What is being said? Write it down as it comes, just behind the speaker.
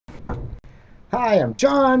Hi, I'm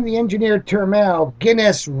John, the engineer Turmel,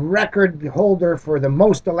 Guinness record holder for the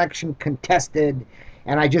most election contested,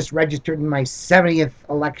 and I just registered in my 70th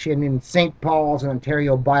election in St. Paul's,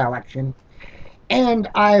 Ontario by-election. And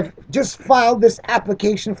I've just filed this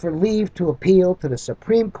application for leave to appeal to the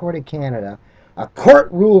Supreme Court of Canada, a court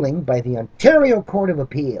ruling by the Ontario Court of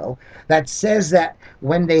Appeal that says that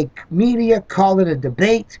when the media call it a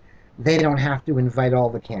debate, they don't have to invite all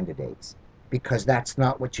the candidates because that's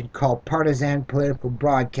not what you'd call partisan political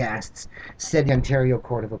broadcasts, said the Ontario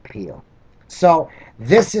Court of Appeal. So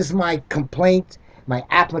this is my complaint, my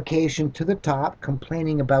application to the top,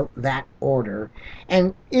 complaining about that order.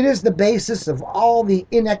 And it is the basis of all the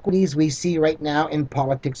inequities we see right now in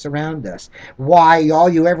politics around us. Why all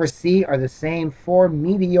you ever see are the same four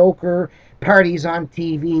mediocre parties on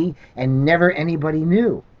TV and never anybody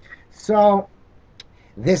new. So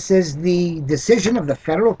this is the decision of the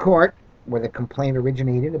federal court where the complaint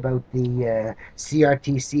originated about the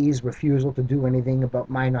CRTC's refusal to do anything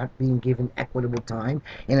about my not being given equitable time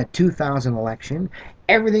in a 2000 election.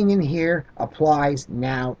 Everything in here applies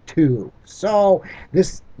now too. So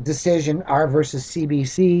this decision, R versus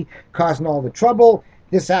CBC, causing all the trouble.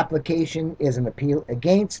 This application is an appeal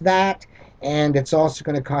against that. And it's also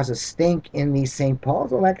going to cause a stink in the St.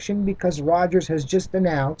 Paul's election because Rogers has just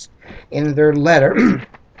announced in their letter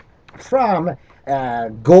from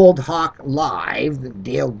Gold Hawk Live.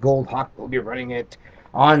 Dale Gold Hawk will be running it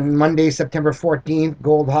on Monday, September 14th.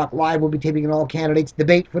 Gold Hawk Live will be taping an all-candidates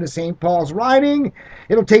debate for the St. Paul's riding.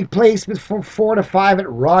 It'll take place from 4 to 5 at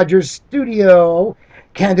Rogers Studio.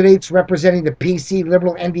 Candidates representing the PC,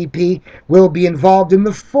 Liberal, NDP will be involved in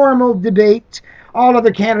the formal debate. All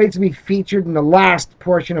other candidates will be featured in the last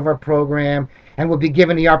portion of our program and will be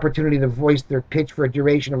given the opportunity to voice their pitch for a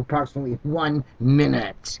duration of approximately 1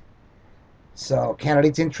 minute. So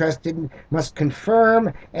candidates interested must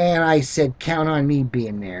confirm, and I said count on me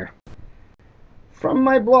being there. From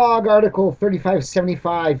my blog article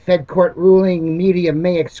 3575, Fed Court ruling, media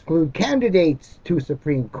may exclude candidates to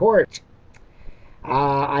Supreme Court.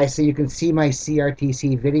 I say you can see my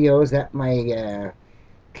CRTC videos at my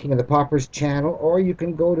King of the Paupers channel, or you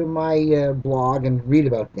can go to my blog and read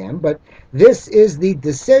about them. But this is the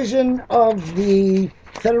decision of the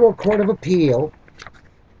Federal Court of Appeal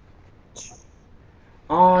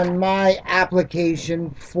on my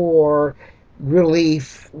application for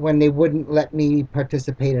relief when they wouldn't let me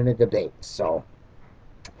participate in a debate. So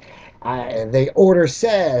the order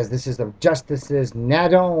says, this is of Justices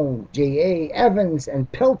Nadon, J.A. Evans,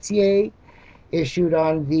 and Peltier, issued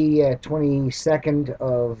on the 22nd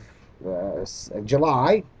of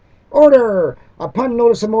July. Order! Upon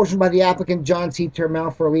notice of motion by the applicant John C.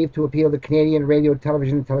 Turmel for leave to appeal the Canadian Radio,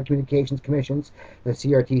 Television, and Telecommunications Commission's, the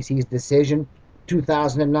CRTC's decision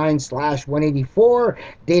 2009/184,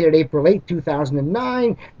 dated April 8,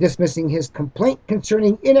 2009, dismissing his complaint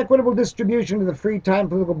concerning inequitable distribution of the free time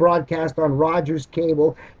political broadcast on Rogers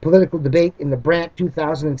Cable political debate in the Brant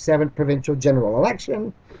 2007 provincial general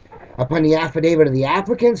election. Upon the affidavit of the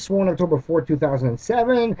applicant, sworn October 4,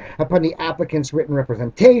 2007, upon the applicant's written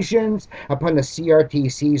representations, upon the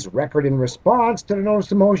CRTC's record in response to the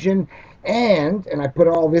notice of motion, and I put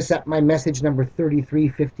all this at my message number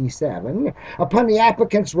 3357, upon the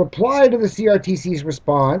applicant's reply to the CRTC's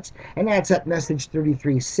response, and that's at message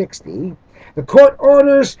 3360, the court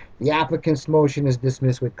orders the applicant's motion is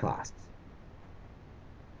dismissed with costs.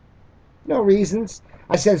 No reasons.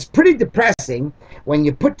 I said it's pretty depressing when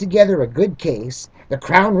you put together a good case, the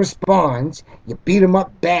Crown responds, you beat him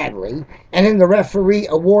up badly, and then the referee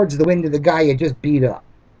awards the win to the guy you just beat up.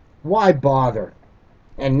 Why bother?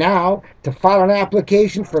 And now, to file an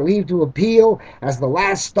application for leave to appeal as the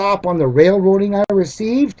last stop on the railroading I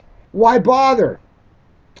received? Why bother?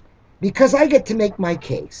 Because I get to make my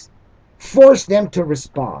case, force them to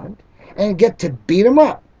respond, and get to beat them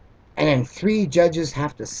up. And then 3 judges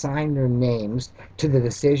have to sign their names to the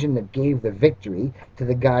decision that gave the victory to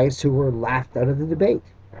the guys who were laughed out of the debate.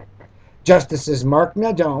 Justices Mark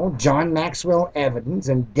Nadon, John Maxwell Evans,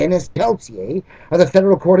 and Dennis Peltier of the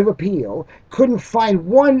Federal Court of Appeal couldn't find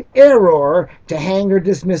one error to hang their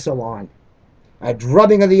dismissal on. A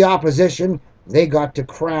drubbing of the opposition, they got to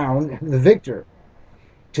crown the victor,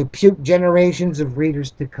 to puke generations of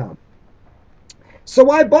readers to come. So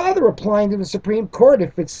why bother applying to the Supreme Court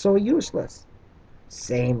if it's so useless?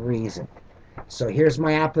 Same reason. So here's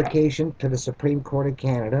my application to the Supreme Court of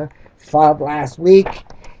Canada, filed last week,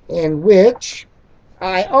 in which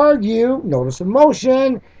I argue, notice of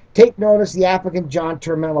motion, take notice the applicant John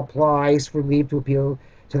Turmel applies for leave to appeal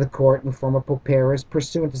to the court in form of pauperis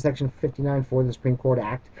pursuant to Section 59.4 of the Supreme Court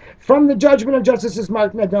Act from the judgment of Justices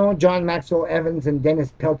Mark Nadon, John Maxwell Evans, and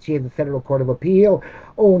Dennis Peltier of the Federal Court of Appeal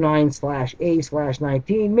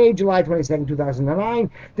 09/A/19, made July 22, 2009,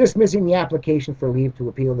 dismissing the application for leave to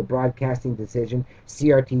appeal the broadcasting decision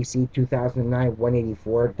CRTC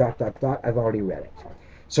 2009-184. I've already read it.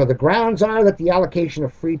 So the grounds are that the allocation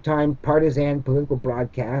of free time partisan political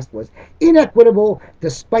broadcast was inequitable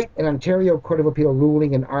despite an Ontario Court of Appeal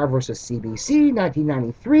ruling in R versus CBC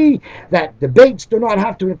 1993 that debates do not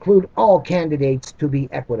have to include all candidates to be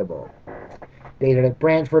equitable. Dated at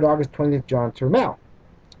Brantford, August 20th, John Turmel.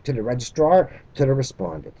 To the registrar, to the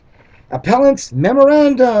respondent. Appellant's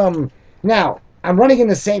memorandum. Now, I'm running in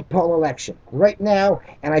the St. Paul election right now,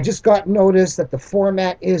 and I just got notice that the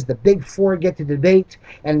format is the big four get to debate,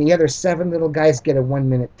 and the other 7 little guys get a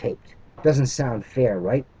 1-minute taped. Doesn't sound fair,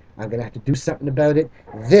 right? I'm going to have to do something about it.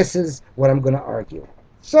 This is what I'm going to argue.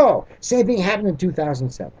 So, same thing happened in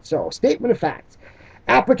 2007. So, statement of facts.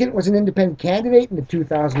 Applicant was an independent candidate in the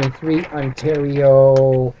 2003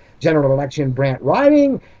 Ontario general election Brant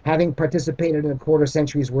riding, having participated in a quarter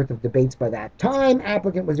century's worth of debates by that time.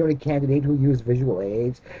 Applicant was the only candidate who used visual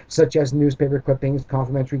aids, such as newspaper clippings,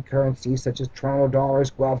 complementary currencies, such as Toronto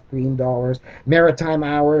dollars, Guelph green dollars, maritime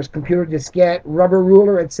hours, computer diskette, rubber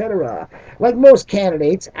ruler, etc. Like most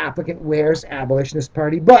candidates, applicant wears Abolitionist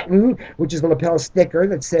Party button, which is the lapel sticker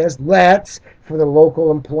that says, "Let's," for the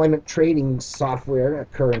local employment trading software,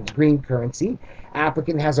 green currency.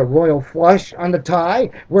 Applicant has a royal flush on the tie,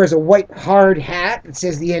 wears a white hard hat that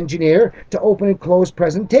says "the engineer" to open and close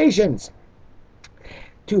presentations.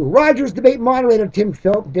 2. Rogers debate moderator Tim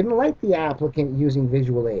Philp didn't like the applicant using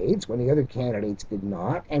visual aids when the other candidates did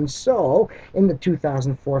not, and so, in the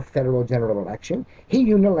 2004 federal general election, he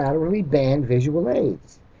unilaterally banned visual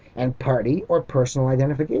aids and party or personal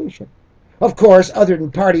identification. Of course, other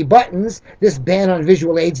than party buttons, this ban on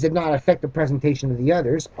visual aids did not affect the presentation of the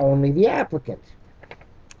others, only the applicant.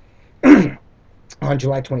 On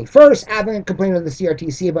July 21st, applicant complained to the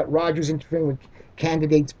CRTC about Rogers interfering with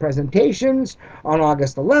candidates' presentations. On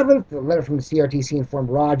August 11th, the letter from the CRTC informed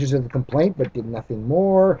Rogers of the complaint, but did nothing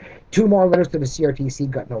more. 2 more letters to the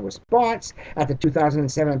CRTC got no response. At the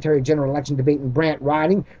 2007 Ontario general election debate in Brant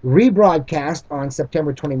riding, rebroadcast on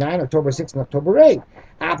September 29, October 6, and October 8,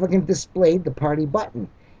 applicant displayed the party button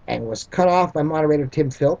and was cut off by moderator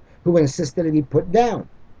Tim Philp, who insisted it be put down.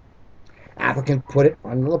 Applicant put it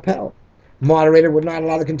on the lapel. Moderator would not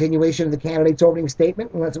allow the continuation of the candidate's opening statement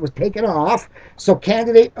unless it was taken off, so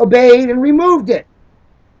candidate obeyed and removed it.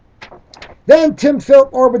 Then Tim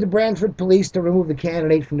Philp ordered the Brantford police to remove the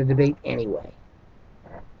candidate from the debate anyway.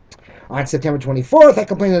 On September 24th, I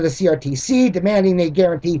complained to the CRTC, demanding they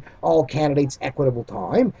guarantee all candidates equitable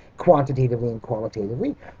time, quantitatively and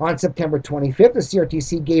qualitatively. On September 25th, the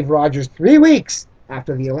CRTC gave Rogers 3 weeks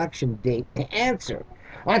after the election date to answer.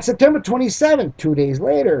 On September 27, 2 days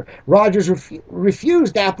later, Rogers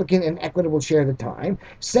refused applicant an equitable share of the time,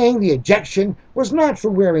 saying the ejection was not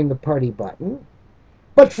for wearing the party button,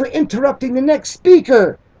 but for interrupting the next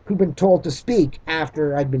speaker, who'd been told to speak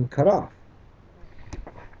after I'd been cut off.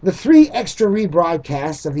 The 3 extra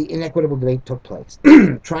rebroadcasts of the inequitable debate took place,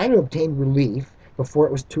 trying to obtain relief before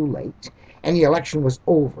it was too late, and the election was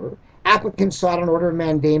over. Applicants sought an order of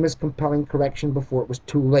mandamus compelling correction before it was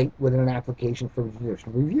too late with an application for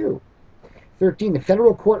judicial review. 13. The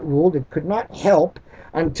federal court ruled it could not help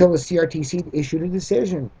until the CRTC issued a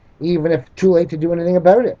decision, even if too late to do anything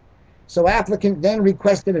about it. So applicant then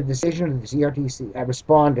requested a decision of the CRTC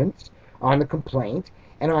respondents on the complaint,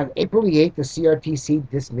 and on April 8th, the CRTC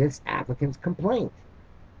dismissed applicant's complaint.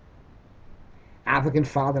 Applicant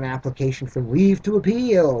filed an application for leave to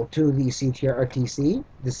appeal to the CRTC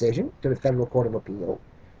decision to the Federal Court of Appeal,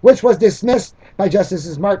 which was dismissed by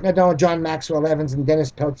Justices Mark Nadon, John Maxwell Evans, and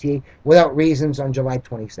Dennis Peltier without reasons on July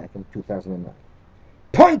 22, 2009.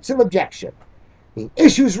 Points of objection. The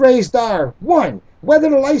issues raised are: 1. Whether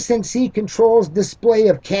the licensee controls display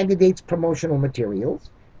of candidates' promotional materials.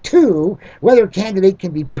 2. Whether a candidate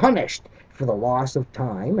can be punished for the loss of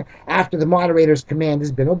time after the moderator's command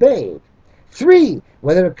has been obeyed. 3.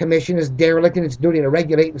 Whether the Commission is derelict in its duty to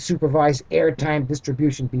regulate and supervise airtime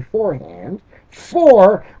distribution beforehand.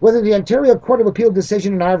 4. Whether the Ontario Court of Appeal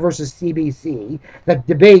decision in R versus CBC that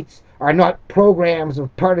debates are not programs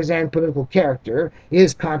of partisan political character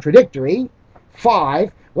is contradictory.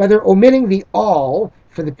 5. Whether omitting the "all"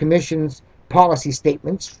 for the Commission's policy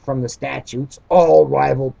statements from the statutes, all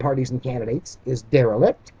rival parties and candidates, is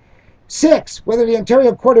derelict. 6, whether the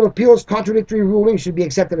Ontario Court of Appeal's contradictory ruling should be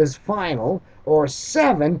accepted as final. Or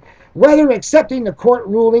 7, whether accepting the court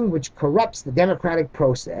ruling which corrupts the democratic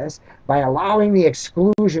process by allowing the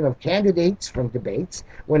exclusion of candidates from debates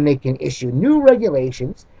when they can issue new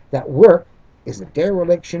regulations that work is a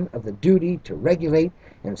dereliction of the duty to regulate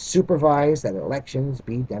and supervise that elections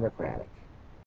be democratic.